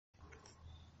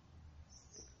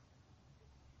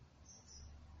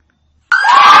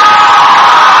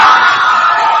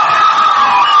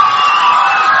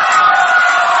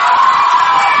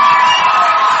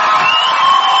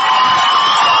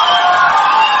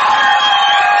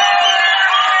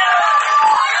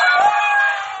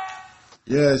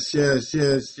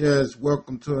Yes.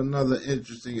 Welcome to another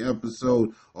interesting episode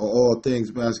of All Things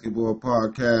Basketball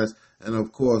Podcast. And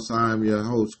of course, I'm your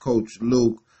host, Coach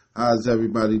Luke. How's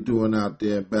everybody doing out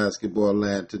there in basketball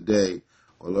land today?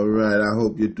 Well, all right. I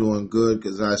hope you're doing good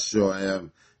because I sure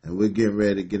am. And we're getting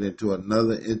ready to get into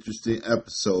another interesting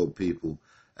episode, people.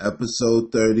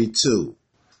 Episode 32.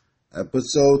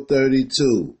 Episode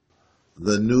 32.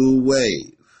 The New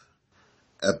Wave.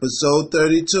 Episode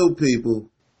 32, people.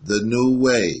 The New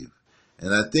Wave.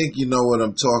 And I think you know what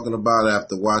I'm talking about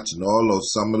after watching all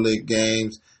those Summer League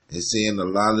games and seeing a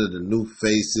lot of the new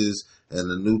faces and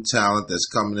the new talent that's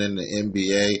coming in the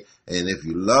NBA. And if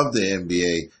you love the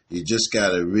NBA, you just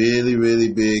got to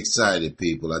really be excited,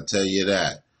 people. I tell you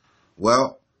that.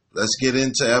 Well, let's get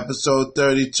into episode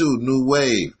 32, New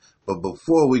Wave. But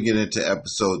before we get into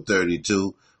episode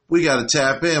 32, we got to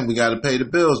tap in. We got to pay the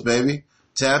bills, baby.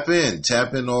 Tap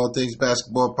in All Things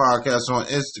Basketball Podcast on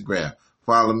Instagram.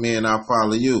 Follow me and I'll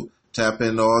follow you. Tap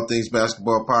in All Things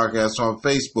Basketball Podcast on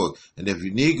Facebook. And if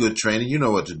you need good training, you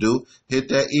know what to do. Hit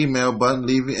that email button,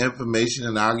 leave your information,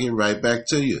 and I'll get right back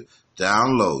to you.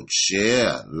 Download,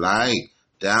 share, like,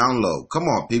 download. Come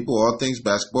on, people. All Things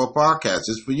Basketball Podcast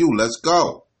is for you. Let's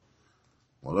go.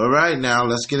 Well, all right, now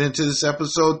let's get into this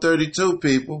episode 32,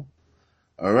 people.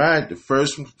 All right, the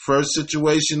first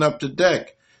situation up to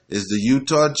deck is the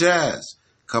Utah Jazz.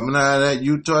 Coming out of that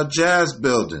Utah Jazz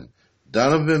building,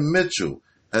 Donovan Mitchell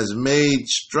has made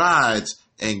strides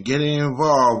in getting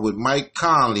involved with Mike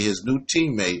Conley, his new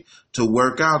teammate, to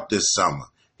work out this summer.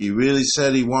 He really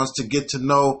said he wants to get to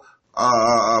know,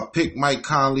 pick Mike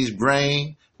Conley's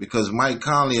brain, because Mike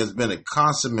Conley has been a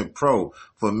consummate pro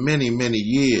for many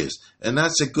years. And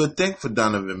that's a good thing for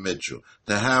Donovan Mitchell,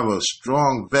 to have a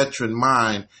strong veteran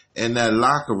mind in that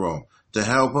locker room to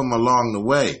help him along the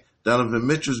way. Donovan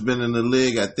Mitchell's been in the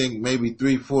league, I think maybe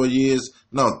 3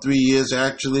 years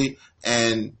actually.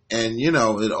 And you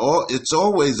know, it's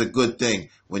always a good thing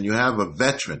when you have a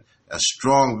veteran, a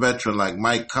strong veteran like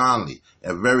Mike Conley,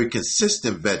 a very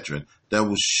consistent veteran that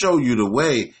will show you the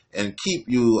way and keep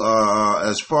you,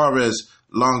 as far as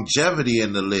longevity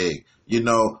in the league. You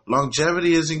know,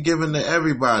 longevity isn't given to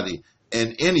everybody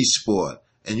in any sport,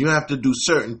 and you have to do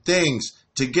certain things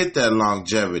to get that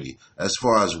longevity, as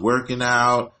far as working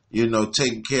out, you know,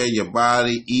 taking care of your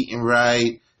body, eating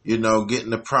right, you know,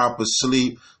 getting the proper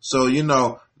sleep. So, you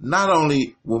know, not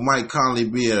only will Mike Conley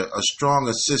be a strong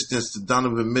assistance to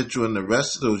Donovan Mitchell and the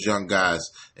rest of those young guys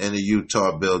in the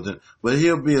Utah building, but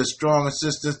he'll be a strong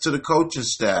assistance to the coaching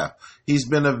staff. He's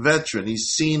been a veteran.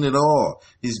 He's seen it all.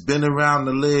 He's been around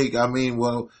the league.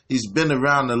 He's been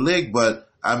around the league, but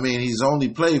he's only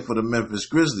played for the Memphis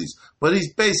Grizzlies, but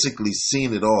he's basically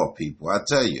seen it all, people. I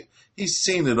tell you, he's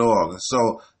seen it all. And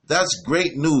so that's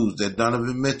great news that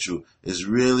Donovan Mitchell is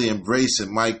really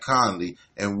embracing Mike Conley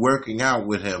and working out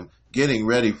with him, getting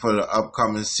ready for the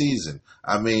upcoming season.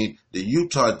 The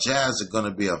Utah Jazz are going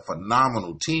to be a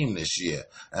phenomenal team this year.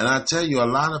 And I tell you, a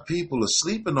lot of people are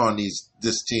sleeping on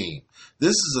this team.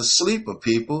 This is a sleeper,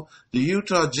 people. The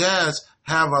Utah Jazz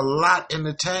have a lot in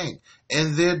the tank,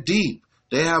 and they're deep.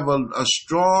 They have a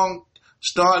strong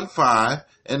starting five,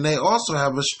 and they also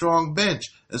have a strong bench.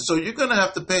 And so you're going to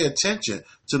have to pay attention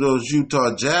to those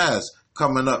Utah Jazz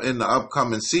coming up in the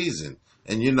upcoming season.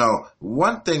 And, you know,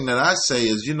 one thing that I say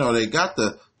is, you know, they got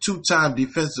the 2-time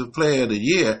Defensive Player of the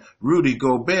Year, Rudy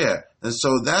Gobert. And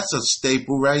so that's a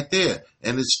staple right there.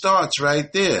 And it starts right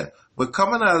there. But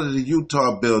coming out of the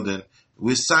Utah building,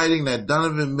 we're citing that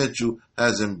Donovan Mitchell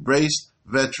has embraced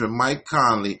veteran Mike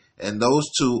Conley, and those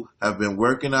two have been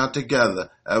working out together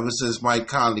ever since Mike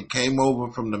Conley came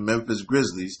over from the Memphis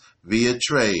Grizzlies via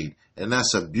trade. And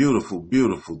that's a beautiful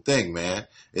thing, man.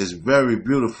 It's very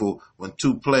beautiful when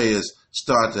two players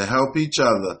start to help each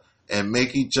other and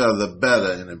make each other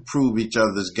better and improve each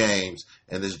other's games.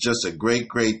 And it's just a great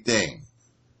thing.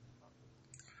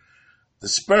 The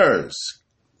Spurs.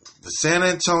 The San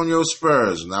Antonio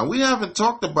Spurs. Now, we haven't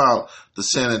talked about the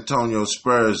San Antonio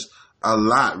Spurs a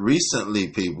lot recently,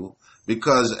 people,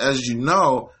 because as you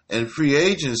know, in free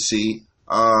agency,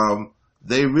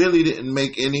 they really didn't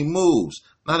make any moves.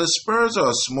 Now, the Spurs are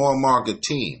a small market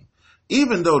team.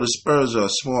 Even though the Spurs are a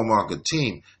small market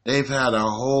team, they've had a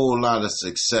whole lot of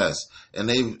success, and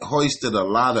they've hoisted a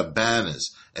lot of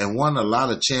banners and won a lot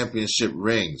of championship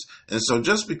rings. And so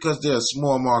just because they're a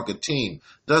small market team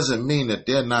doesn't mean that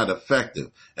they're not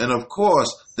effective. And of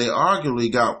course, they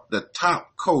arguably got the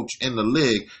top coach in the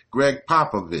league, Greg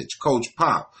Popovich, Coach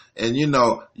Pop. And you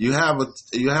know, you have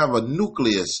a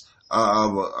nucleus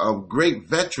of great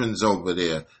veterans over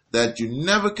there that you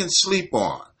never can sleep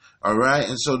on. All right.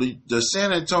 And so the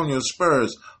San Antonio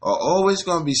Spurs are always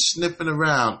going to be sniffing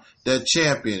around that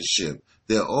championship.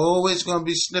 They're always going to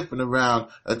be sniffing around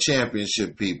a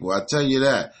championship, people. I tell you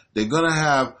that. They're going to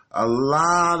have a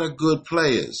lot of good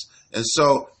players. And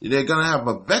so they're going to have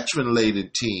a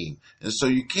veteran-laden team. And so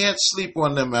you can't sleep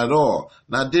on them at all.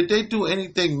 Now, did they do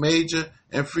anything major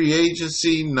in free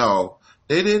agency? No.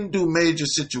 They didn't do major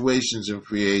situations in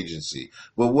free agency.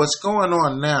 But what's going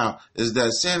on now is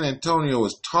that San Antonio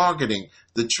is targeting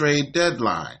the trade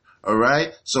deadline. All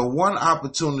right? So one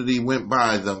opportunity went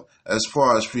by them as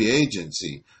far as free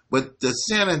agency. But the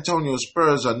San Antonio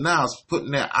Spurs are now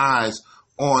putting their eyes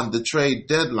on the trade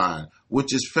deadline,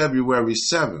 which is February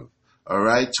 7th, all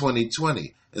right,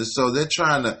 2020. And so they're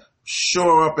trying to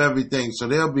shore up everything so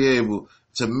they'll be able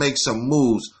to make some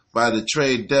moves by the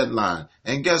trade deadline.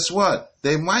 And guess what?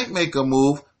 They might make a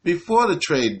move before the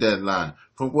trade deadline.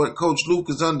 From what Coach Luke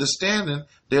is understanding,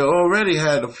 they already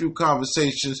had a few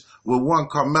conversations with one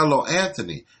Carmelo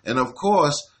Anthony. And of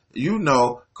course, you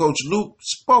know, Coach Luke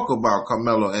spoke about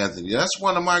Carmelo Anthony. That's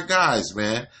one of my guys,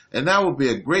 man. And that would be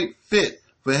a great fit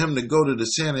for him to go to the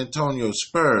San Antonio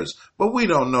Spurs. But we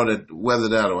don't know that whether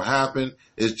that'll happen.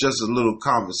 It's just a little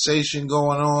conversation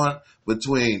going on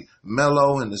between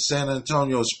Melo and the San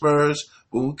Antonio Spurs.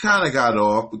 But we kind of got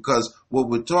off because what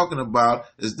we're talking about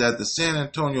is that the San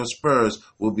Antonio Spurs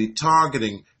will be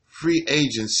targeting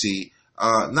the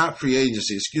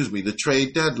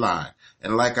trade deadline.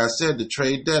 And like I said, the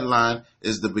trade deadline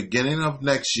is the beginning of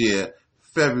next year,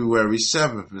 February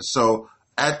 7th. And so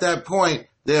at that point,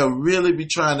 they'll really be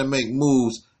trying to make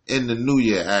moves in the new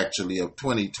year, actually, of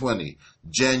 2020,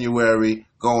 January,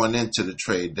 going into the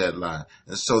trade deadline.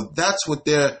 And so that's what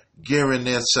they're gearing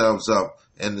themselves up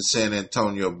in the San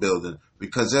Antonio building.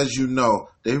 Because as you know,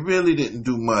 they really didn't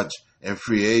do much in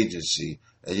free agency.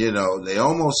 And, you know, they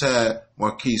almost had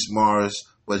Marquise Morris,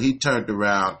 but he turned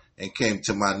around and came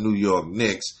to my New York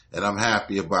Knicks, and I'm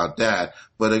happy about that.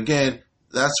 But again,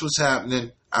 that's what's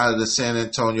happening out of the San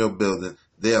Antonio building.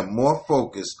 They are more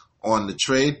focused on the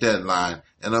trade deadline.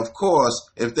 And of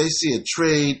course, if they see a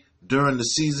trade during the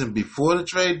season before the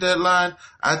trade deadline,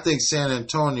 I think San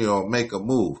Antonio will make a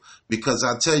move. Because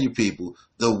I tell you people,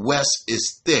 the West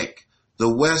is thick.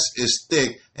 The West is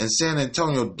thick, and San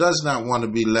Antonio does not want to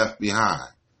be left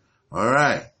behind. All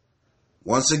right.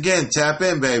 Once again, tap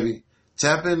in, baby.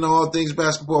 Tap into All Things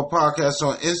Basketball Podcast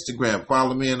on Instagram.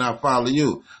 Follow me and I'll follow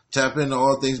you. Tap into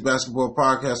All Things Basketball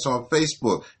Podcast on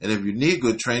Facebook. And if you need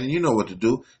good training, you know what to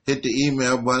do. Hit the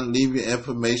email button, leave your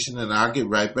information, and I'll get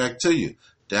right back to you.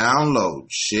 Download,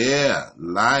 share,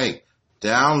 like,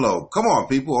 download. Come on,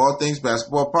 people. All Things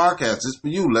Basketball Podcast. It's for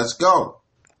you. Let's go.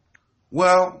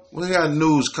 Well, we got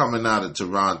news coming out of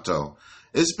Toronto.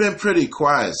 It's been pretty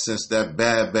quiet since that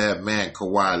bad man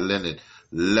Kawhi Leonard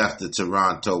left the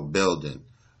Toronto building.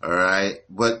 All right.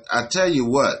 But I tell you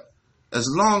what, as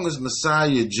long as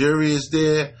Masai Ujiri is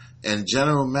there and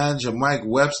General Manager Mike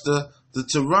Webster, the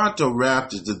Toronto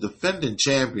Raptors, the defending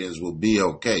champions, will be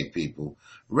okay, people.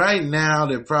 Right now,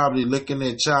 they're probably licking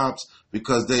their chops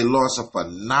because they lost a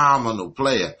phenomenal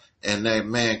player in that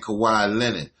man Kawhi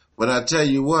Leonard. But I tell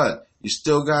you what, you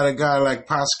still got a guy like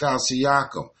Pascal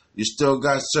Siakam. You still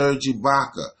got Serge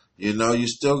Ibaka. You know, you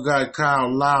still got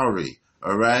Kyle Lowry.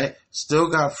 All right. Still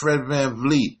got Fred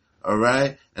VanVleet. All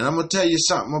right. And I'm going to tell you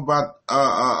something about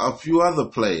a few other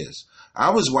players.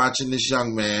 I was watching this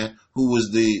young man who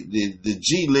was the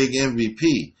G League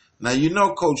MVP. Now, you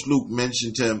know, Coach Luke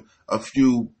mentioned him a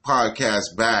few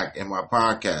podcasts back in my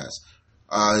podcast.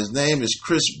 His name is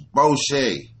Chris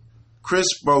Boucher. Chris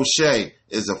Boucher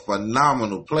is a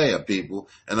phenomenal player, people.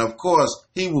 And of course,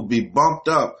 he will be bumped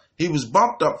up. He was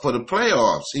bumped up for the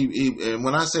playoffs. And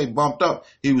when I say bumped up,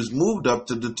 he was moved up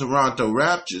to the Toronto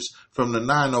Raptors from the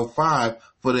 905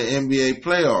 for the NBA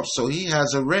playoffs. So he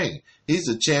has a ring. He's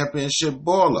a championship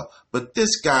baller. But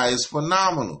this guy is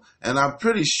phenomenal. And I'm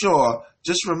pretty sure,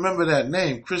 just remember that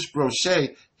name, Chris Boucher,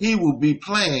 he will be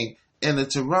playing in the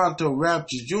Toronto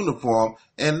Raptors uniform,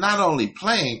 and not only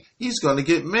playing, he's going to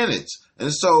get minutes.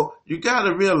 And so you got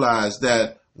to realize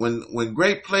that when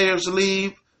great players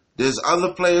leave, there's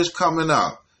other players coming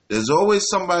up. There's always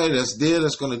somebody that's there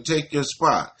that's going to take your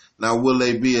spot. Now, will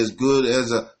they be as good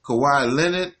as a Kawhi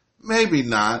Leonard? Maybe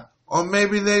not, or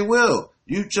maybe they will.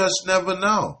 You just never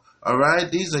know. All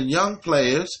right? These are young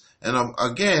players, and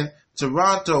again,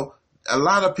 Toronto, a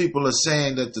lot of people are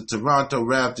saying that the Toronto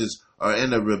Raptors are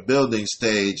in a rebuilding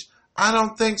stage. I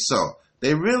don't think so.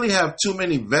 They really have too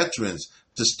many veterans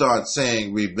to start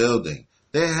saying rebuilding.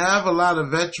 They have a lot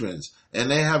of veterans, and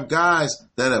they have guys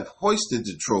that have hoisted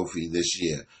the trophy this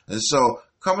year. And so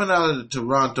coming out of the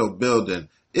Toronto building,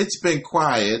 it's been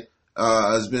quiet.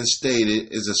 has been stated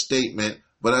is a statement,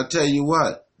 but I tell you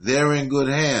what, they're in good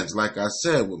hands. Like I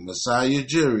said, with Masai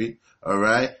Ujiri, all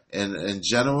right, and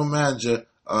General Manager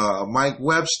Mike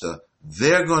Webster,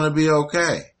 they're going to be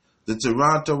okay. The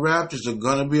Toronto Raptors are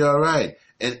going to be all right.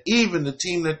 And even the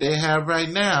team that they have right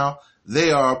now,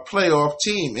 they are a playoff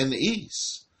team in the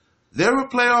East. They're a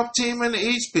playoff team in the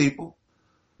East, people.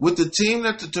 With the team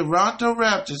that the Toronto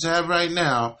Raptors have right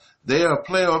now, they are a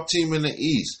playoff team in the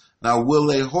East. Now, will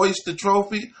they hoist the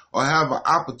trophy or have an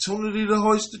opportunity to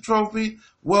hoist the trophy?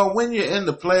 Well, when you're in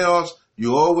the playoffs,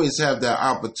 you always have that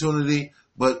opportunity.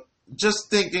 But just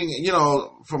thinking,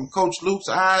 from Coach Luke's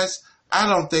eyes, I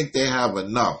don't think they have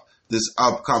enough this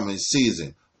upcoming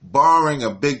season. Barring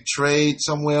a big trade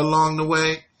somewhere along the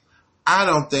way, I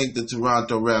don't think the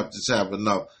Toronto Raptors have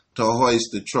enough to hoist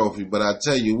the trophy. But I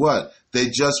tell you what, they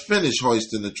just finished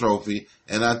hoisting the trophy.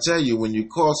 And I tell you, when you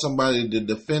call somebody the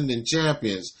defending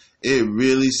champions, it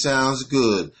really sounds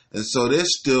good. And so they're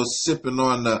still sipping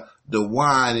on the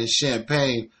wine and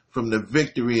champagne from the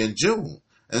victory in June.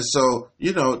 And so,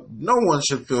 no one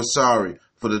should feel sorry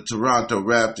for the Toronto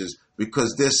Raptors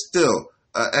because they're still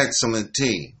an excellent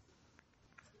team.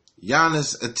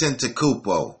 Giannis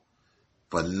Antetokounmpo,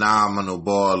 phenomenal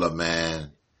baller,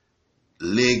 man.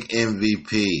 League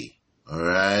MVP, all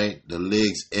right? The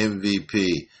league's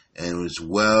MVP, and it was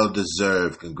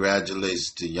well-deserved.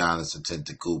 Congratulations to Giannis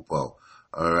Antetokounmpo,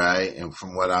 all right? And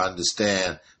from what I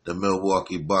understand, the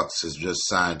Milwaukee Bucks has just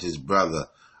signed his brother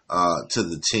to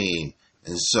the team.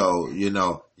 And so,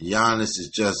 Giannis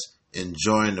is just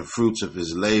enjoying the fruits of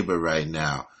his labor right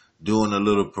now, doing a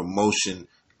little promotion,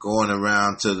 going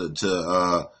around to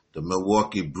the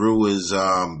Milwaukee Brewers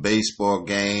baseball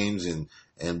games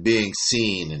and being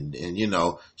seen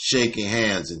and shaking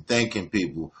hands and thanking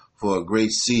people for a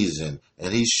great season.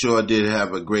 And he sure did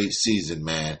have a great season,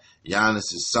 man.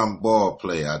 Giannis is some ball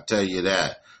player, I'll tell you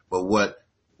that. But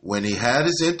when he had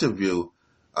his interview,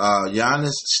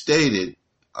 Giannis stated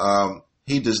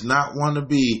he does not want to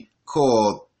be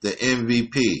called the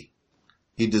MVP.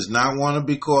 He does not want to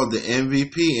be called the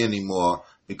MVP anymore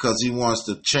because he wants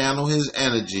to channel his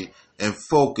energy and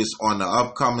focus on the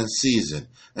upcoming season.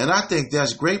 And I think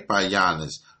that's great by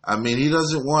Giannis. I mean, he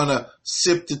doesn't want to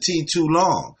sip the tea too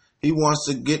long. He wants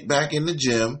to get back in the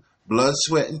gym, blood,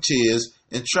 sweat, and tears,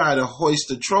 and try to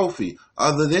hoist a trophy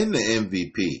other than the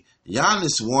MVP.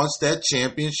 Giannis wants that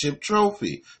championship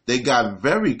trophy. They got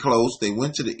very close. They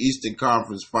went to the Eastern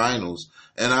Conference Finals.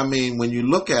 And I mean, when you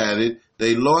look at it,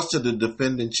 they lost to the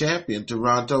defending champion,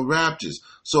 Toronto Raptors.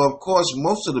 So, of course,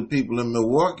 most of the people in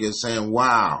Milwaukee are saying,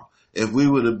 wow, if we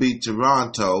would have beat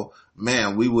Toronto,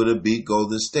 man, we would have beat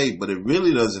Golden State. But it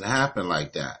really doesn't happen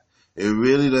like that. It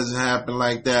really doesn't happen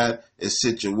like that. It's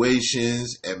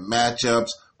situations and matchups.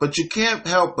 But you can't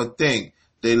help but think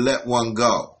they let one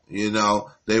go.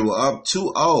 They were up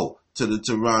 2-0 to the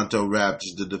Toronto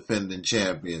Raptors, the defending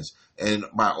champions. And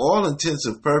by all intents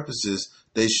and purposes,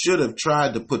 they should have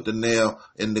tried to put the nail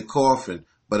in the coffin.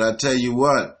 But I tell you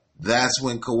what, that's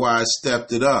when Kawhi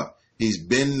stepped it up. He's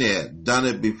been there, done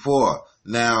it before.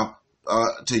 Now,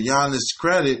 to Giannis'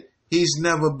 credit, he's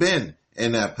never been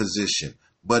in that position.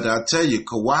 But I tell you,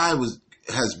 Kawhi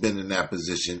has been in that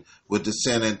position with the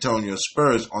San Antonio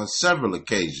Spurs on several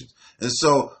occasions. And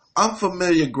so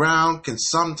unfamiliar ground can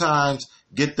sometimes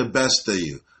get the best of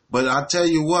you. But I tell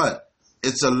you what,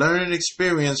 it's a learning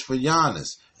experience for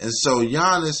Giannis. And so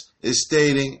Giannis is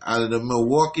stating out of the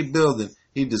Milwaukee building,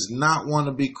 he does not want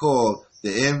to be called the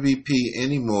MVP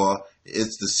anymore.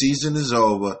 The season is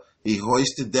over. He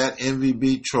hoisted that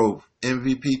MVP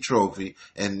trophy,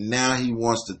 and now he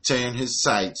wants to turn his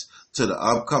sights to the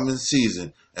upcoming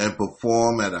season and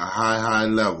perform at a high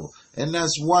level. And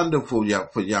that's wonderful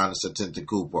for Giannis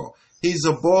Antetokounmpo. He's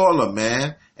a baller,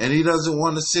 man, and he doesn't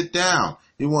want to sit down.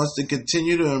 He wants to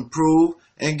continue to improve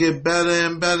and get better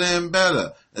and better and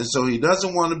better. And so he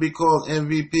doesn't want to be called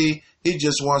MVP. He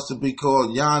just wants to be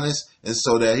called Giannis, and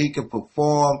so that he can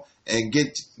perform and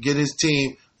get his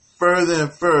team further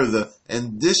and further.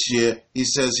 And this year, he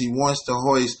says he wants to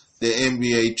hoist the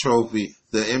NBA trophy,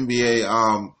 the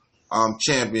NBA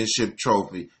championship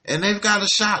trophy. And they've got a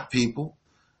shot, people.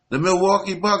 The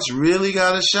Milwaukee Bucks really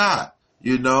got a shot.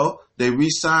 They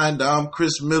re-signed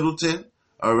Chris Middleton,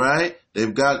 all right?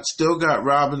 They've still got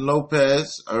Robin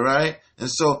Lopez, all right? And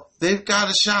so they've got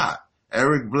a shot.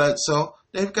 Eric Bledsoe,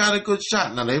 they've got a good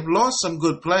shot. Now, they've lost some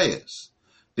good players.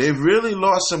 They've really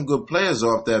lost some good players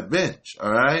off that bench,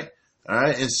 all right? All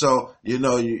right, and so, you're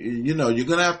going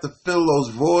to have to fill those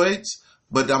voids,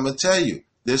 but I'm going to tell you,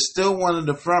 they're still one of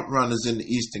the front runners in the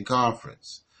Eastern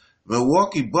Conference.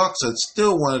 Milwaukee Bucks are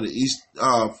still one of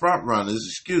the front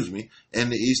runners, in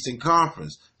the Eastern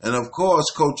Conference. And of course,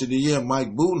 Coach of the Year,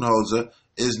 Mike Budenholzer,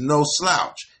 is no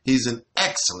slouch. He's an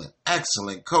excellent,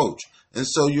 excellent coach. And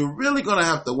so you're really going to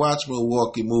have to watch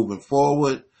Milwaukee moving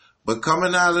forward. But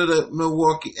coming out of the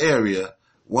Milwaukee area,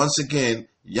 once again,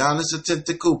 Giannis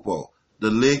Antetokounmpo, the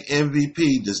league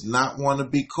MVP, does not want to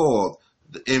be called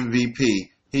the MVP.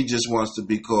 He just wants to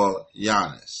be called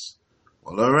Giannis.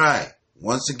 Well, all right.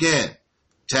 Once again,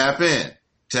 tap in.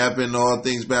 Tap in All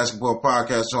Things Basketball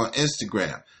Podcast on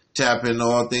Instagram. Tap in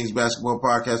All Things Basketball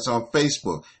Podcast on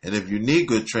Facebook. And if you need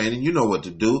good training, you know what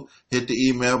to do. Hit the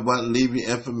email button, leave your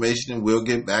information, and we'll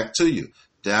get back to you.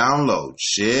 Download,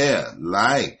 share,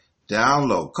 like,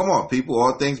 download. Come on, people.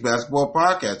 All Things Basketball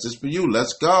Podcast is for you.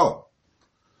 Let's go.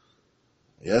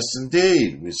 Yes,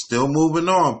 indeed. We're still moving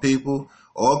on, people.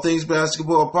 All Things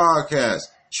Basketball Podcast,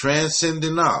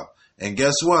 transcending up. And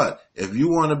guess what? If you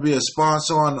want to be a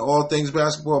sponsor on the All Things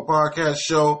Basketball Podcast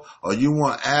show, or you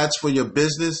want ads for your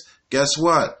business, guess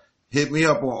what? Hit me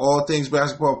up on All Things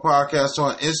Basketball Podcast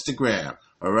on Instagram,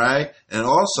 all right? And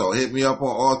also hit me up on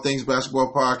All Things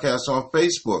Basketball Podcast on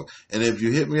Facebook. And if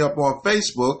you hit me up on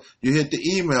Facebook, you hit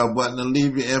the email button and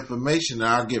leave your information, and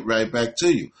I'll get right back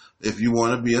to you. If you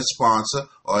want to be a sponsor,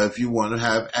 or if you want to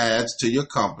have ads to your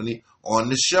company on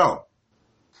the show.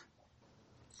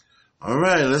 All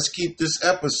right, let's keep this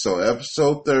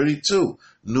episode 32,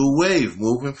 New Wave,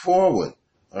 moving forward.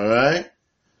 All right?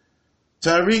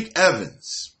 Tyreke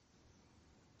Evans.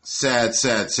 Sad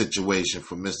situation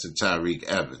for Mr. Tyreke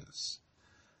Evans.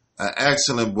 An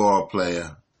excellent ball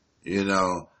player,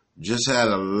 just had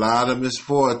a lot of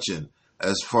misfortune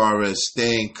as far as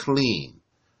staying clean.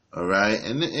 All right?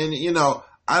 And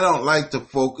I don't like to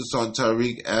focus on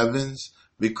Tyreke Evans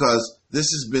because this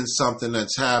has been something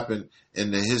that's happened in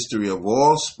the history of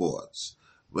all sports,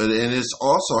 and it's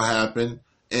also happened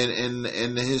in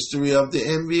the history of the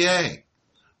NBA.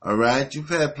 All right, you've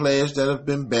had players that have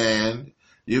been banned.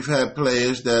 You've had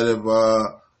players that have,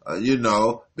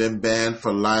 been banned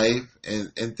for life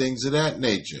and things of that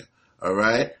nature. All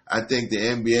right, I think the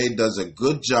NBA does a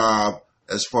good job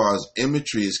as far as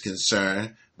imagery is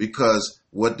concerned because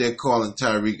what they're calling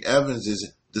Tyreke Evans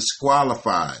is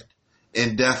disqualified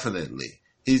indefinitely.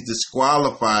 He's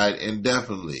disqualified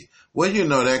indefinitely. Well,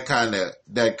 that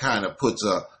kind of puts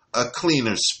a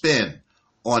cleaner spin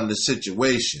on the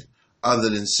situation, other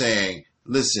than saying,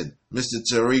 listen, Mr.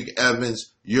 Tyreke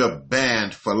Evans, you're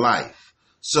banned for life.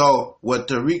 So what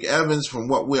Tyreke Evans, from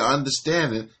what we're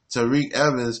understanding, Tyreke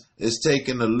Evans is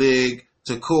taking the league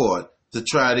to court to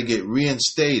try to get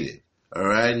reinstated. All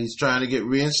right, he's trying to get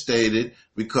reinstated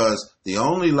because the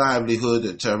only livelihood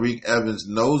that Tyreke Evans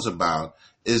knows about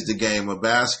is the game of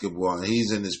basketball, and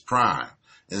he's in his prime.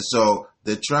 And so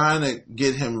they're trying to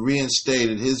get him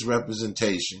reinstated. His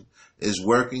representation is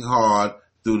working hard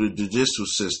through the judicial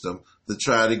system to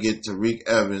try to get Tyreke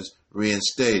Evans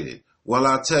reinstated. Well,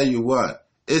 I'll tell you what,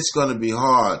 it's going to be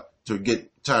hard to get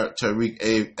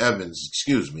Tyreke Evans,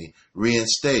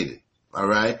 reinstated. All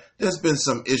right? There's been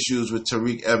some issues with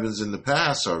Tyreke Evans in the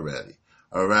past already.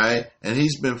 All right? And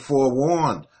he's been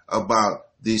forewarned about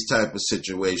these type of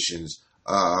situations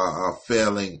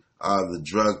failing the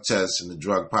drug tests and the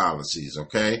drug policies,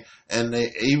 okay? And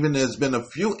there's been a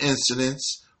few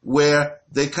incidents where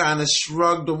they kind of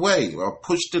shrugged away or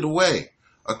pushed it away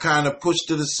or kind of pushed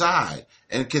it aside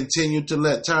and continued to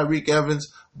let Tyreke Evans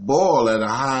ball at a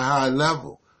high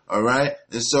level, all right?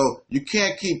 And so you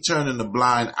can't keep turning a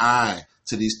blind eye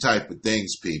to these type of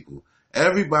things, people.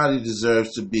 Everybody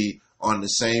deserves to be on the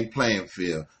same playing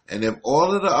field. And if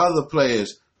all of the other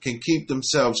players can keep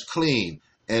themselves clean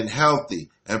and healthy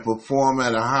and perform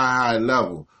at a high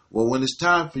level, well, when it's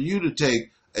time for you to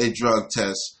take a drug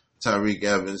test, Tyreke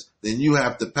Evans, then you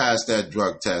have to pass that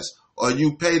drug test or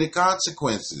you pay the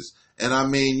consequences. And I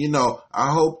mean,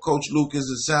 I hope Coach Luke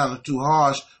isn't sounding too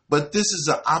harsh, but this is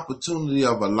an opportunity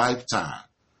of a lifetime.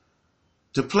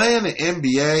 To play in the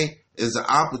NBA is an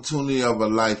opportunity of a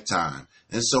lifetime.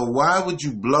 And so why would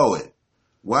you blow it?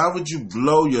 Why would you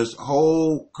blow your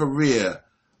whole career,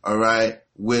 all right,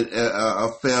 with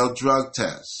a failed drug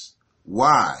test?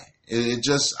 Why? It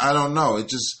just, I don't know. It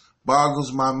just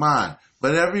boggles my mind.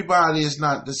 But everybody is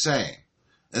not the same.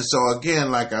 And so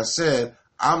again, like I said,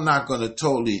 I'm not going to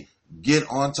totally get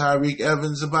on Tyreke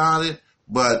Evans about it,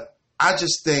 but I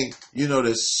just think,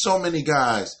 there's so many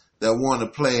guys that want to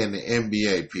play in the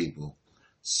NBA, people.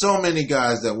 So many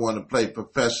guys that want to play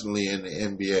professionally in the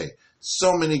NBA.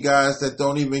 So many guys that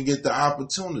don't even get the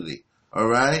opportunity, all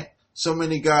right? So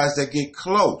many guys that get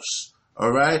close,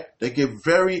 all right? They get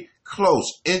very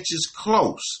close, inches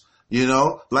close,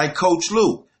 like Coach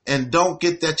Luke, and don't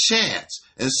get that chance.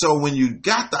 And so when you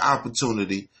got the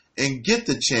opportunity and get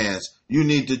the chance, you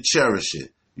need to cherish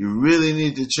it. You really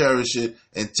need to cherish it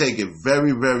and take it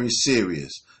very, very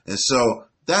serious. And so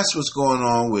that's what's going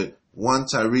on with one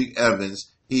Tyreke Evans.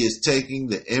 He is taking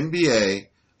the NBA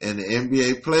and the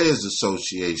NBA Players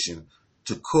Association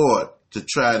to court to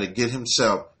try to get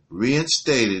himself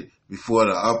reinstated before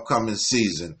the upcoming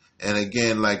season. And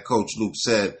again, like Coach Luke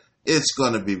said, it's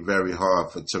going to be very hard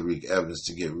for Tyreke Evans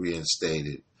to get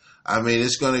reinstated. I mean,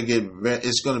 it's going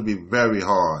to be very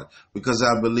hard because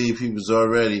I believe he was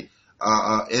already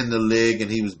in the league and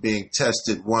he was being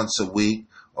tested once a week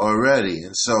already.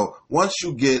 And so once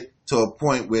you get to a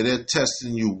point where they're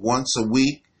testing you once a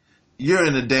week, you're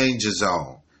in the danger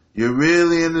zone. You're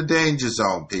really in the danger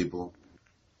zone, people.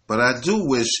 But I do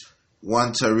wish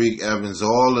one Tyreke Evans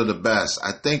all of the best.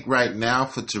 I think right now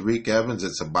for Tyreke Evans,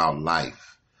 it's about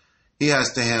life. He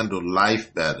has to handle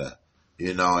life better,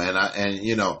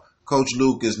 and Coach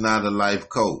Luke is not a life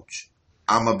coach.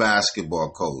 I'm a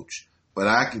basketball coach. But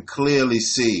I can clearly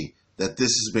see that this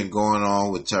has been going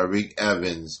on with Tyreke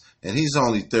Evans, and he's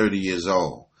only 30 years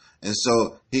old. And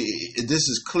so this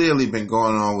has clearly been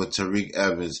going on with Tyreke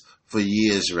Evans for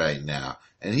years right now.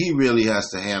 And he really has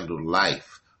to handle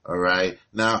life, all right?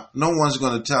 Now, no one's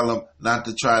going to tell him not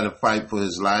to try to fight for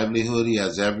his livelihood. He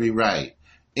has every right.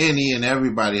 Any and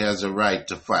everybody has a right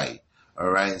to fight, all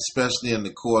right, especially in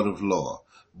the court of law.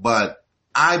 But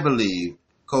I believe,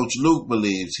 Coach Luke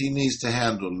believes, he needs to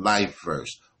handle life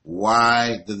first.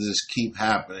 Why does this keep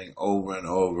happening over and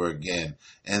over again?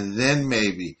 And then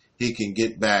maybe he can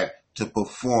get back to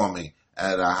performing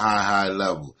at a high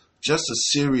level. Just a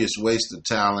serious waste of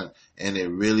talent, and it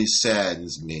really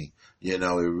saddens me. It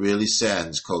really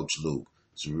saddens Coach Luke.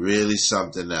 It's really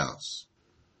something else.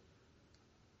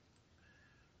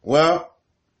 Well,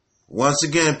 once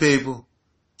again, people,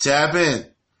 tap in.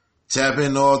 Tap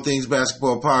into All Things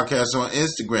Basketball Podcast on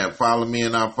Instagram. Follow me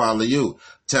and I'll follow you.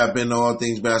 Tap into All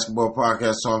Things Basketball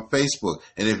Podcast on Facebook.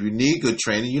 And if you need good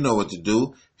training, you know what to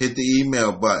do. Hit the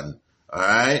email button. All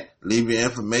right? Leave your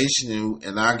information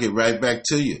and I'll get right back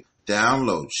to you.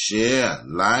 Download, share,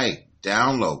 like,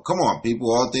 download. Come on,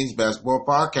 people. All Things Basketball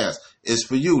Podcast is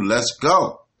for you. Let's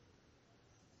go.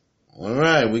 All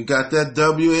right. We got that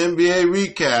WNBA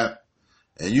recap.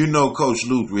 And you know Coach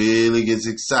Luke really gets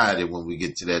excited when we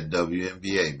get to that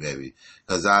WNBA, baby.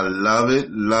 Because I love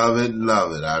it, love it,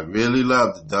 love it. I really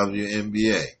love the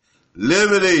WNBA.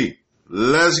 Liberty,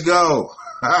 let's go.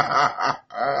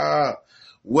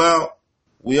 Well,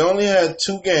 we only had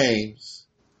 2 games.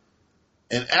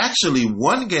 And actually,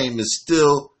 one game is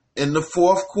still in the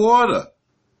 4th quarter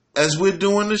as we're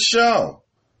doing the show.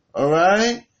 All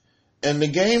right? And the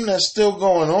game that's still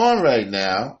going on right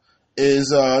now is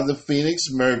the Phoenix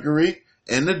Mercury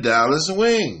and the Dallas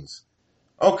Wings.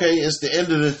 Okay, it's the end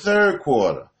of the 3rd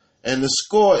quarter, and the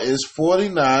score is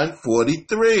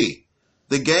 49-43.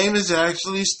 The game is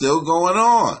actually still going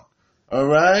on. All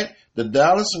right? The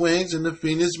Dallas Wings and the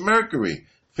Phoenix Mercury.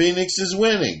 Phoenix is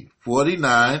winning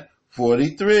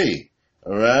 49-43.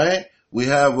 All right? We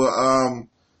have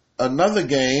another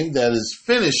game that is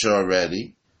finished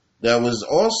already that was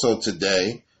also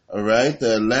today. All right,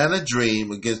 the Atlanta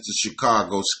Dream against the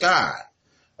Chicago Sky.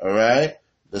 All right,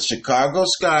 the Chicago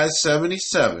Sky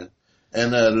 77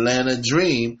 and the Atlanta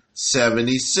Dream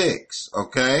 76.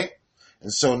 Okay,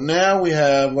 and so now we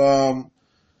have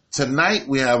tonight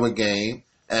we have a game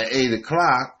at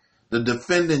 8:00. The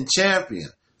defending champion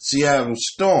Seattle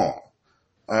Storm.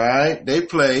 All right, they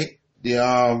play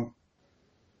the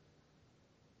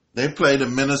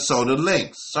Minnesota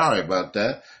Lynx. Sorry about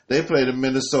that. They play the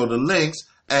Minnesota Lynx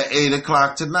at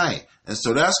 8:00 tonight. And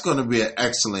so that's going to be an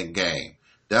excellent game.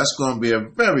 That's going to be a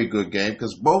very good game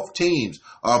because both teams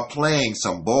are playing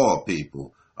some ball,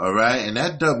 people. All right. And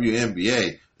that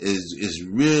WNBA is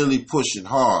really pushing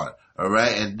hard. All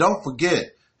right. And don't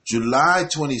forget, July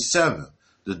 27th,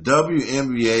 the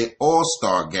WNBA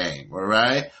All-Star game. All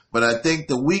right. But I think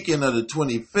the weekend of the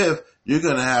 25th, you're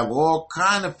going to have all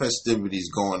kind of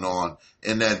festivities going on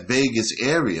in that Vegas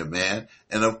area, man.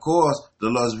 And, of course,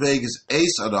 the Las Vegas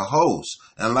Ace are the hosts.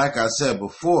 And like I said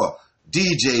before,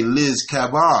 DJ Liz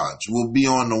Cabbage will be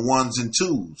on the 1s and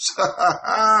 2s.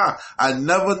 I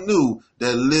never knew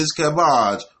that Liz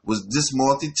Cabbage was this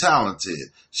multi-talented.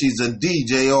 She's a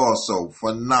DJ also.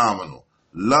 Phenomenal.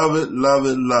 Love it, love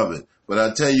it, love it. But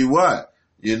I tell you what,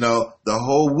 the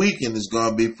whole weekend is going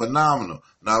to be phenomenal.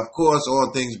 Now, of course, All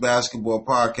Things Basketball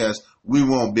Podcast, we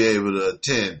won't be able to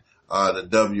attend the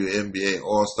WNBA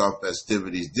All-Star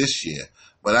festivities this year.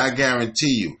 But I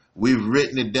guarantee you, we've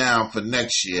written it down for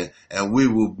next year, and we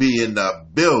will be in the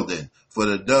building for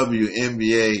the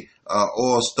WNBA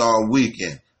All-Star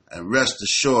Weekend. And rest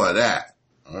assured of that.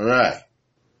 All right.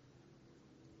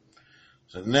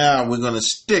 So now we're going to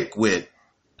stick with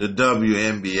the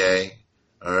WNBA,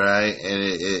 all right? And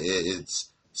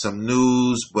it's some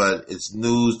news, but it's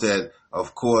news that,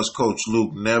 of course, Coach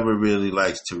Luke never really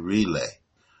likes to relay,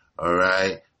 all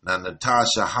right? Now,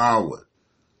 Natasha Howard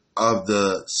of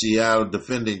the Seattle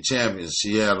defending champions,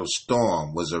 Seattle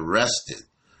Storm, was arrested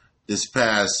this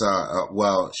past,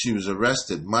 she was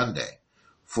arrested Monday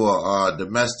for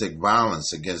domestic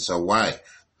violence against her wife,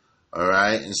 all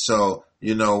right? And so,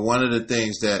 one of the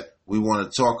things that we want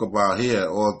to talk about here,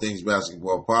 All Things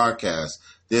Basketball Podcast,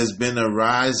 there's been a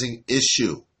rising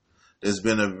issue. There's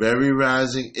been a very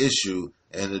rising issue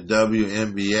in the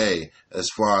WNBA as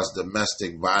far as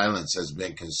domestic violence has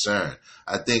been concerned.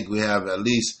 I think we have at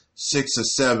least 6 or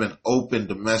 7 open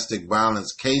domestic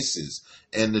violence cases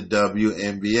in the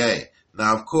WNBA.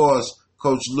 Now, of course,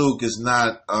 Coach Luke is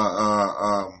not,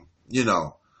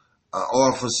 an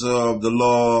officer of the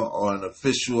law or an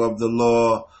official of the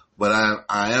law, but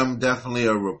I am definitely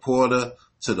a reporter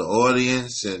to the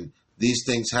audience, and these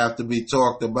things have to be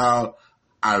talked about.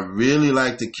 I really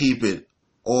like to keep it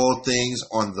all things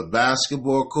on the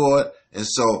basketball court, and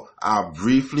so I'll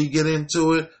briefly get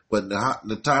into it. But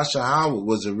Natasha Howard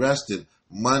was arrested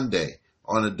Monday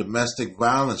on a domestic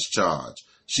violence charge.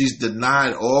 She's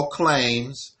denied all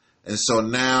claims, and so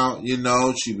now,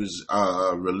 she was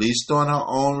released on her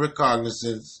own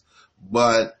recognizance,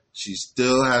 but she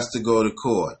still has to go to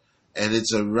court. And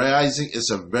it's a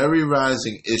very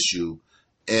rising issue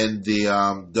in the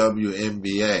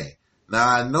WNBA. Now,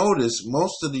 I notice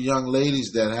most of the young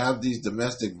ladies that have these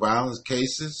domestic violence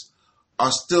cases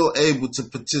are still able to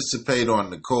participate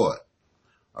on the court.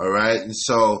 All right. And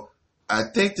so I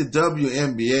think the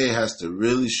WNBA has to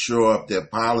really shore up their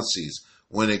policies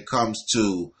when it comes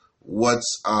to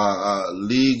what's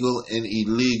legal and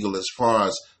illegal as far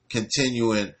as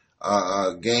continuing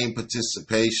game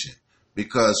participation.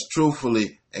 Because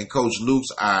truthfully, in Coach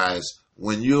Luke's eyes,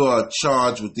 when you are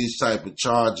charged with these type of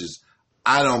charges,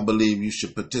 I don't believe you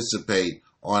should participate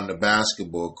on the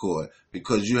basketball court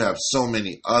because you have so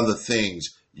many other things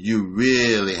you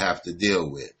really have to deal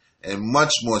with, and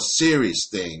much more serious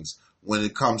things when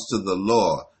it comes to the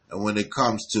law and when it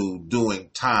comes to doing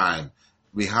time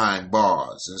behind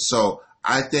bars. And so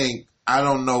I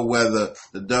don't know whether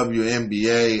the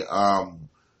WNBA,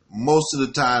 most of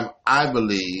the time I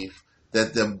believe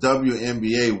that the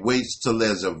WNBA waits till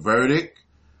there's a verdict.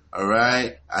 All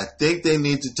right. I think they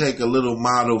need to take a little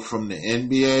model from the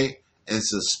NBA and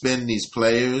suspend these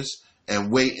players and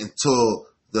wait until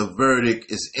the verdict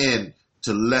is in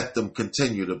to let them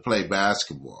continue to play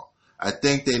basketball. I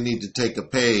think they need to take a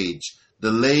page.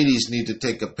 The ladies need to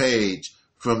take a page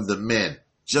from the men.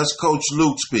 Just Coach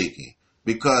Luke speaking,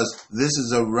 because this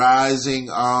is a rising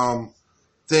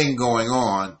thing going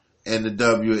on in the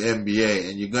WNBA,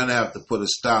 and you're going to have to put a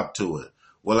stop to it.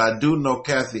 Well, I do know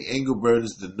Kathy Engelbert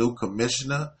is the new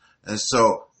commissioner, and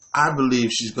so I believe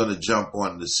she's going to jump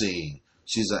on the scene.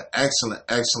 She's an excellent,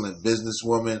 excellent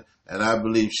businesswoman, and I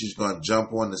believe she's going to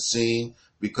jump on the scene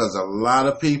because a lot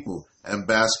of people in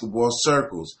basketball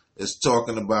circles is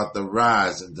talking about the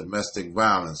rise in domestic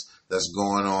violence that's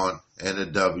going on in the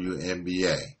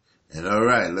WNBA. And all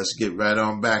right, let's get right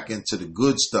on back into the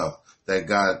good stuff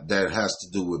that has to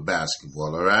do with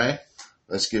basketball, all right?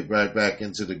 Let's get right back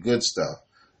into the good stuff.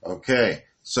 Okay,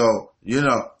 so,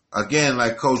 again,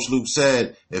 like Coach Luke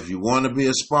said, if you want to be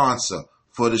a sponsor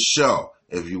for the show,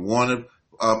 if you want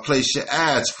to place your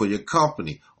ads for your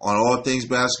company on All Things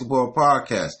Basketball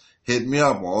Podcast, hit me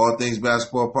up on All Things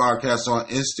Basketball Podcast on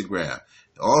Instagram.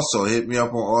 Also, hit me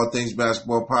up on All Things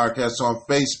Basketball Podcast on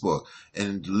Facebook.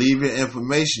 And to leave your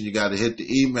information, you got to hit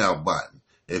the email button.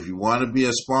 If you want to be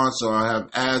a sponsor or have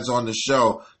ads on the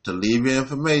show, to leave your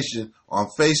information on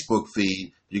Facebook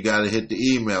feed, you got to hit the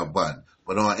email button.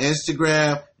 But on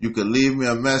Instagram, you can leave me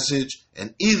a message,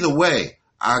 and either way,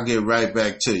 I'll get right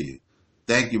back to you.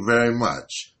 Thank you very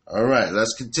much. All right,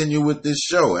 let's continue with this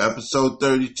show, episode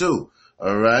 32.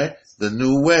 All right, the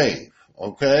new wave.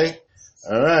 Okay,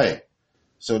 all right.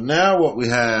 So now what we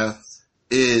have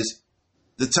is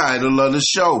the title of the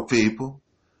show, people.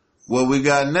 What we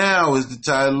got now is the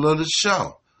title of the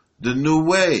show, the new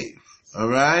wave. All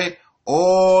right,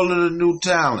 all of the new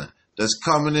talent that's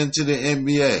coming into the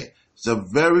NBA. It's a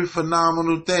very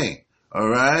phenomenal thing. All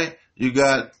right, you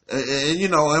got,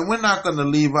 and we're not going to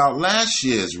leave out last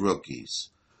year's rookies.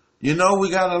 We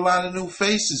got a lot of new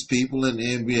faces, people in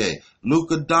the NBA.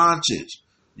 Luka Doncic,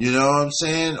 you know what I'm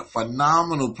saying? A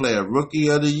phenomenal player, rookie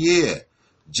of the year.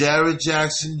 Jared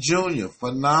Jackson Jr.,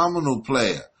 phenomenal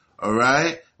player. All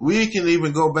right, we can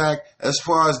even go back as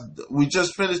far as we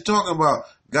just finished talking about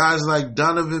guys like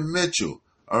Donovan Mitchell.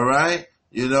 All right.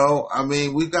 You know, I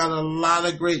mean, we got a lot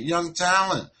of great young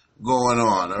talent going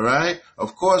on, all right?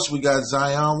 Of course, we got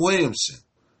Zion Williamson.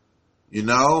 You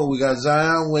know, we got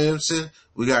Zion Williamson.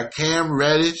 We got Cam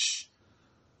Reddish,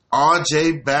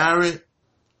 R.J. Barrett.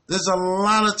 There's a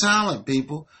lot of talent,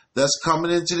 people, that's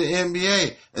coming into the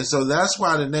NBA. And so that's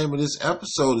why the name of this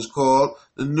episode is called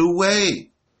The New Wave.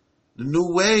 The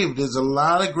New Wave, there's a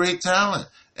lot of great talent.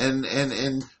 And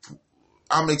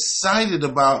I'm excited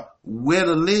about where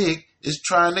the league is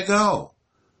trying to go.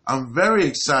 I'm very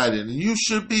excited, and you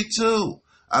should be too.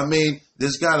 I mean,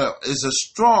 it's a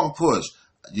strong push.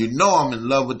 You know I'm in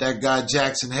love with that guy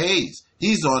Jackson Hayes.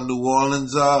 He's on New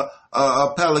Orleans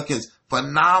Pelicans.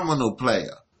 Phenomenal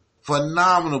player.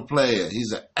 Phenomenal player.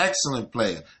 He's an excellent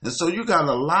player. And so you got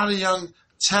a lot of young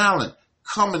talent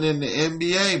coming in the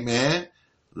NBA, man.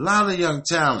 A lot of young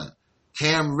talent.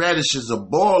 Cam Reddish is a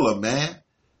baller, man.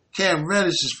 Cam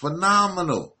Reddish is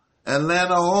phenomenal.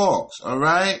 Atlanta Hawks, all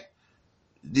right?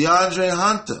 DeAndre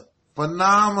Hunter,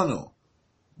 phenomenal.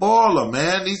 Baller,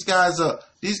 man. These guys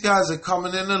are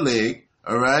coming in the league,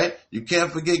 all right? You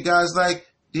can't forget guys like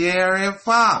De'Aaron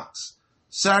Fox,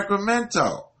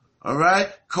 Sacramento, all right?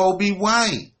 Kobe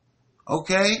White,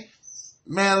 okay?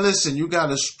 Man, listen, you got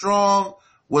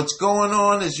what's going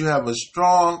on is you have a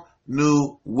strong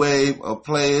new wave of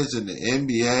players in the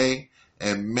NBA,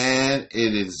 and man,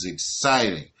 it is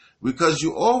exciting because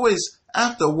you always,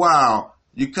 after a while,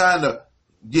 you kind of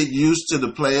get used to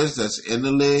the players that's in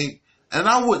the league. And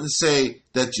I wouldn't say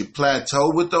that you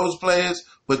plateau with those players,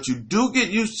 but you do get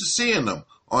used to seeing them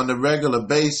on a regular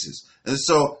basis. And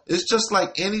so it's just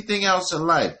like anything else in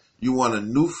life. You want a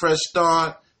new fresh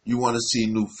start. You want to see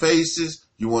new faces.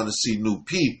 You want to see new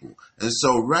people. And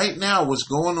so right now what's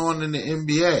going on in the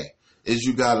NBA is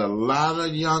you got a lot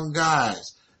of young guys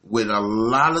with a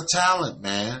lot of talent,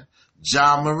 man.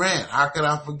 Ja Morant. How could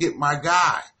I forget my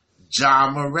guy? Ja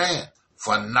Morant.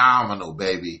 Phenomenal,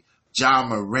 baby. Ja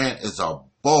Morant is a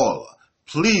baller.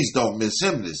 Please don't miss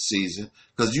him this season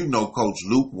because you know Coach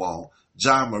Luke won't.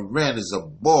 Ja Morant is a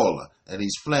baller, and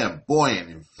he's flamboyant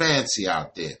and fancy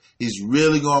out there. He's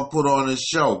really going to put on a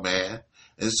show, man.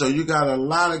 And so you got a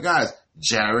lot of guys.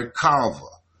 Jared Culver.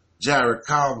 Jared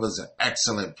Culver's an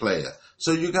excellent player.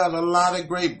 So you got a lot of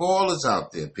great ballers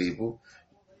out there, people.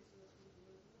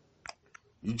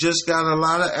 You just got a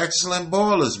lot of excellent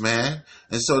ballers, man.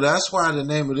 And so that's why the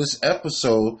name of this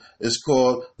episode is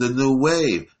called The New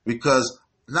Wave. Because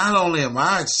not only am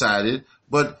I excited,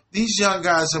 but these young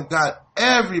guys have got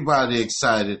everybody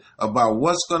excited about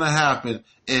what's going to happen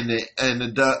in the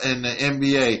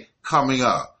NBA coming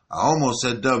up. I almost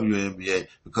said WNBA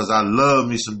because I love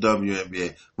me some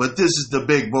WNBA. But this is the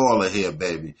big baller here,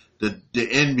 baby. The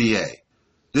NBA.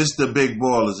 This is the big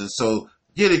ballers. And so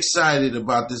get excited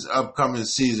about this upcoming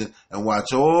season and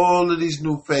watch all of these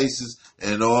new faces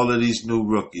and all of these new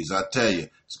rookies. I tell you,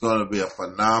 it's going to be a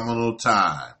phenomenal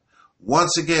time.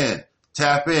 Once again,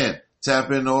 tap in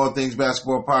to All Things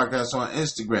Basketball Podcast on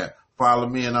Instagram. Follow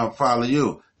me and I'll follow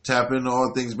you. Tap into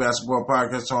All Things Basketball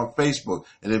Podcast on Facebook.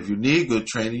 And if you need good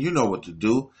training, you know what to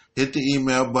do. Hit the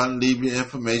email button, leave your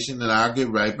information, and I'll get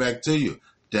right back to you.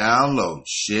 Download,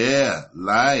 share,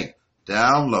 like,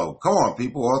 download. Come on,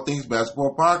 people. All Things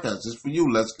Basketball Podcast is for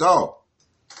you. Let's go.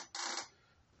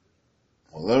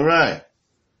 Well, all right.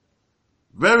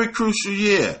 Very crucial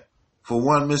year for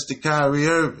one Mr. Kyrie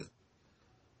Irving.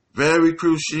 Very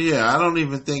crucial year. I don't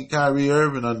even think Kyrie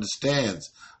Irving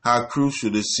understands how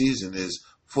crucial this season is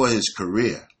for his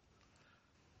career.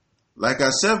 Like I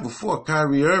said before,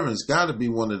 Kyrie Irving's got to be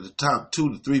one of the top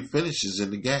 2 to 3 finishers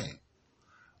in the game.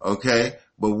 Okay?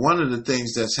 But one of the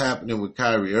things that's happening with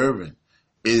Kyrie Irving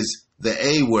is the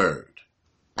A word,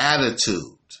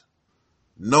 attitude.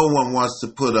 No one wants to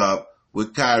put up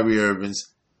with Kyrie Irving's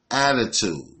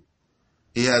attitude.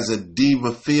 He has a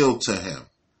diva feel to him.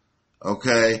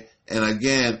 Okay? And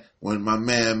again, when my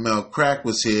man Mel Crack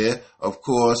was here, of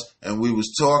course, and we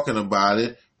was talking about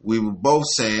it, we were both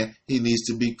saying he needs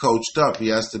to be coached up. He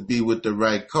has to be with the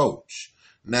right coach.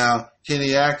 Now,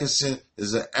 Kenny Atkinson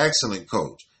is an excellent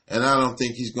coach, and I don't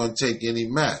think he's going to take any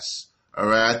mess. All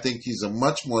right? I think he's a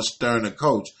much more sterner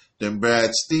coach than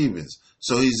Brad Stevens.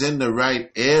 So he's in the right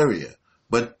area.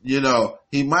 But, you know,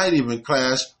 he might even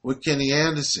clash with Kenny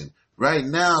Anderson. Right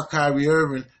now, Kyrie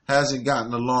Irving hasn't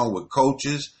gotten along with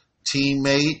coaches,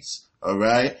 teammates, all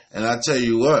right? And I tell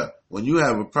you what, when you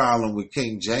have a problem with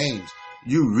King James,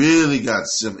 you really got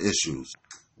some issues.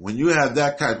 When you have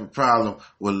that type of problem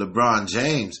with LeBron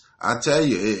James, I tell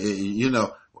you,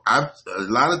 a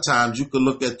lot of times you could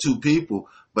look at 2 people,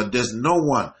 but there's no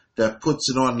one that puts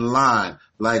it on the line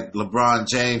like LeBron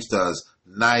James does.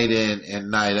 night in and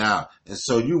night out. And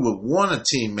so you would want a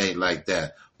teammate like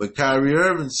that. But Kyrie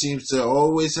Irving seems to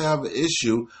always have an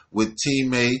issue with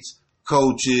teammates,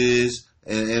 coaches,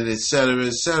 and et cetera,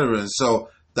 et cetera. And so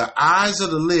the eyes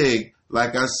of the league,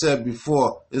 like I said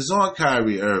before, is on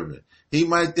Kyrie Irving. He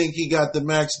might think he got the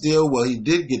max deal. Well, he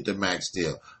did get the max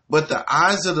deal. But the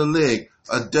eyes of the league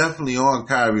are definitely on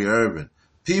Kyrie Irving.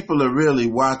 People are really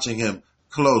watching him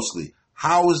closely.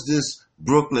 How is this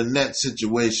Brooklyn Nets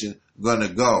situation going to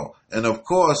go? And of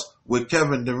course, with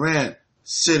Kevin Durant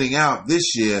sitting out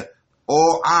this year,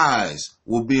 all eyes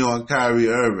will be on Kyrie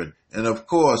Irving. And of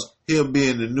course, he'll be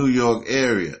in the New York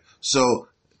area. So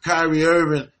Kyrie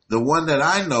Irving, the one that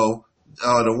I know,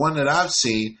 the one that I've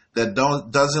seen that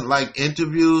doesn't like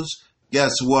interviews,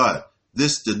 guess what?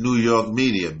 This is the New York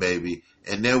media, baby.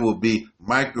 And there will be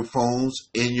microphones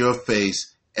in your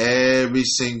face every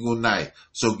single night.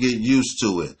 So get used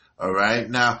to it. All right.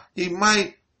 Now, he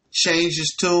might change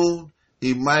his tune.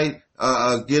 He might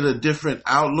get a different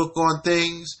outlook on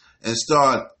things and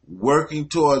start working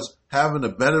towards having a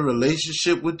better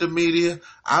relationship with the media.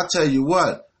 I'll tell you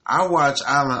what, I watched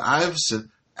Allen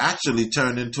Iverson actually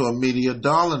turn into a media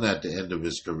darling at the end of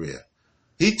his career.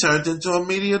 He turned into a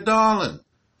media darling,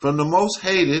 from the most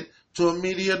hated to a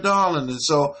media darling. And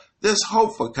so there's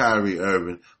hope for Kyrie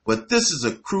Irving, but this is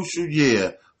a crucial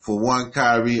year for one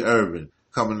Kyrie Irving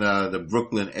coming out of the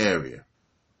Brooklyn area.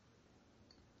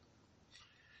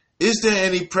 Is there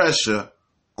any pressure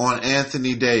on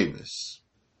Anthony Davis?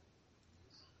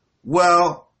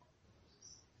 Well,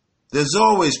 there's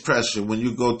always pressure when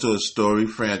you go to a storied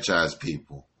franchise,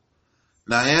 people.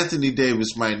 Now, Anthony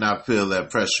Davis might not feel that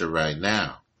pressure right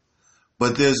now,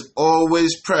 but there's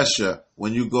always pressure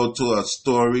when you go to a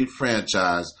storied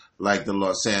franchise like the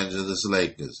Los Angeles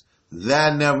Lakers.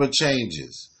 That never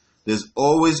changes. There's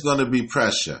always going to be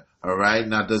pressure, all right?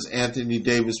 Now, does Anthony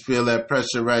Davis feel that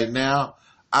pressure right now?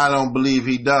 I don't believe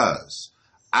he does.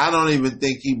 I don't even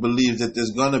think he believes that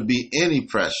there's going to be any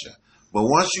pressure. But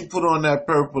once you put on that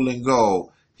purple and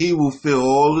gold, he will feel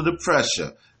all of the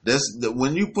pressure.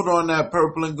 When you put on that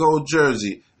purple and gold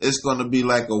jersey, it's going to be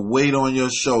like a weight on your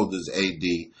shoulders, AD.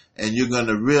 And you're going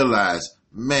to realize,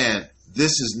 man,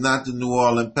 this is not the New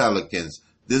Orleans Pelicans.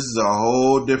 This is a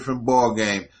whole different ball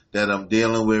game that I'm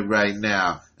dealing with right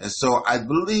now. And so I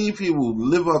believe he will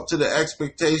live up to the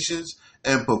expectations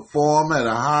and perform at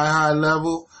a high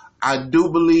level. I do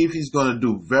believe he's going to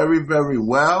do very, very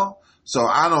well. So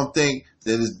I don't think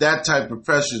that type of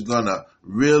pressure is going to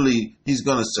he's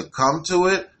going to succumb to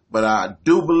it. But I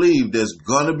do believe there's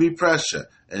going to be pressure,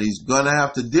 and he's going to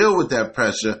have to deal with that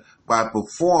pressure by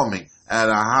performing at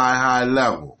a high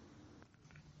level.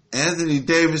 Anthony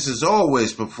Davis has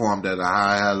always performed at a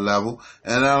high level,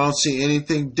 and I don't see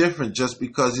anything different just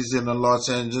because he's in the Los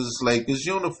Angeles Lakers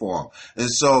uniform. And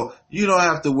so you don't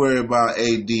have to worry about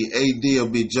AD. AD will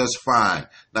be just fine.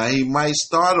 Now, he might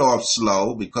start off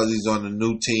slow because he's on a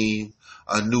new team,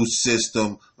 a new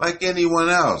system, like anyone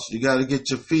else. You got to get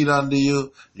your feet under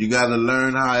you. You got to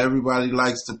learn how everybody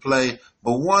likes to play.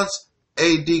 But once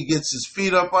AD gets his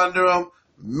feet up under him,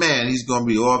 man, he's going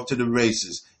to be off to the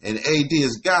races. And AD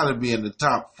has got to be in the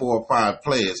top 4 or 5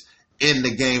 players in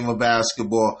the game of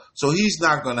basketball. So he's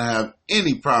not going to have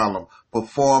any problem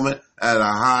performing at a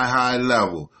high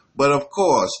level. But of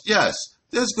course, yes,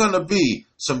 there's going to be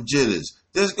some jitters.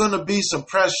 There's going to be some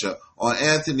pressure on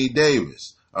Anthony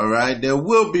Davis. All right? There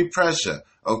will be pressure.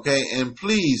 Okay? And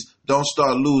please don't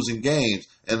start losing games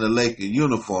in the Laker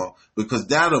uniform, because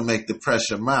that'll make the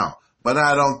pressure mount. But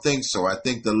I don't think so. I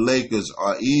think the Lakers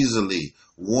are easily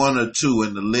 1 or 2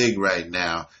 in the league right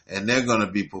now, and they're going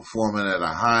to be performing at a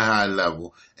high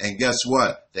level. And guess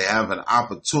what? They have an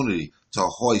opportunity to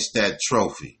hoist that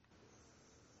trophy.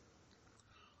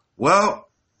 Well,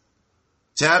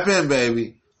 tap in,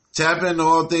 baby. Tap into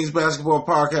All Things Basketball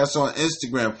Podcast on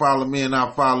Instagram. Follow me and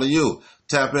I'll follow you.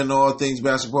 Tap into All Things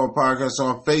Basketball Podcast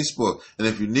on Facebook. And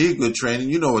if you need good training,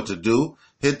 you know what to do.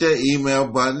 Hit that email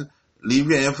button.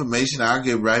 Leave your information. I'll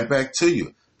get right back to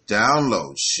you.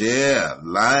 Download, share,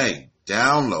 like,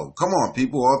 download. Come on,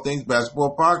 people. All Things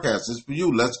Basketball Podcast is for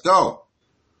you. Let's go.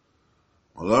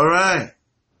 Well, all right.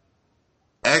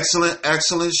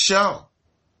 Excellent show.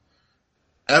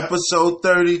 Episode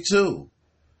 32.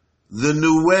 The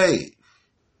New Wave.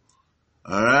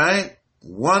 All right.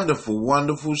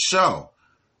 Wonderful show.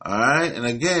 All right. And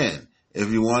again, if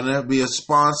you want to be a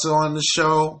sponsor on the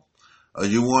show, or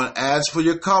you want ads for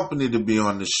your company to be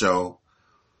on the show,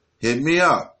 hit me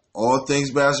up. All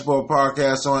Things Basketball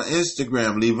Podcast on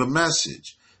Instagram. Leave a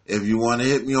message. If you want to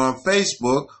hit me on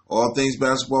Facebook, All Things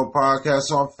Basketball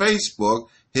Podcast on Facebook,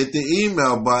 hit the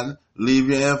email button. Leave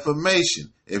your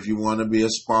information. if you want to be a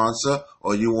sponsor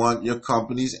or you want your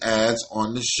company's ads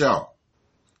on the show.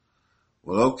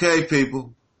 Well, okay,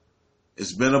 people.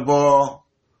 It's been a ball.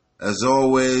 As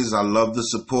always, I love the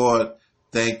support.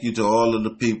 Thank you to all of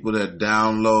the people that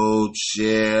download,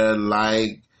 share,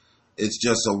 like. It's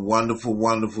just a wonderful,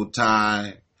 wonderful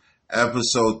time.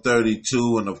 Episode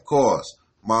 32, and of course,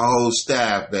 my whole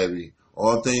staff, baby.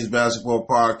 All Things Basketball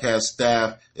Podcast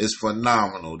staff is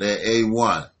phenomenal. They're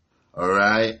A1. All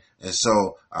right? And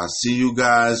so I'll see you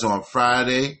guys on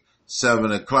Friday,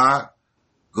 7 o'clock.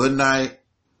 Good night.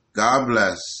 God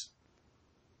bless.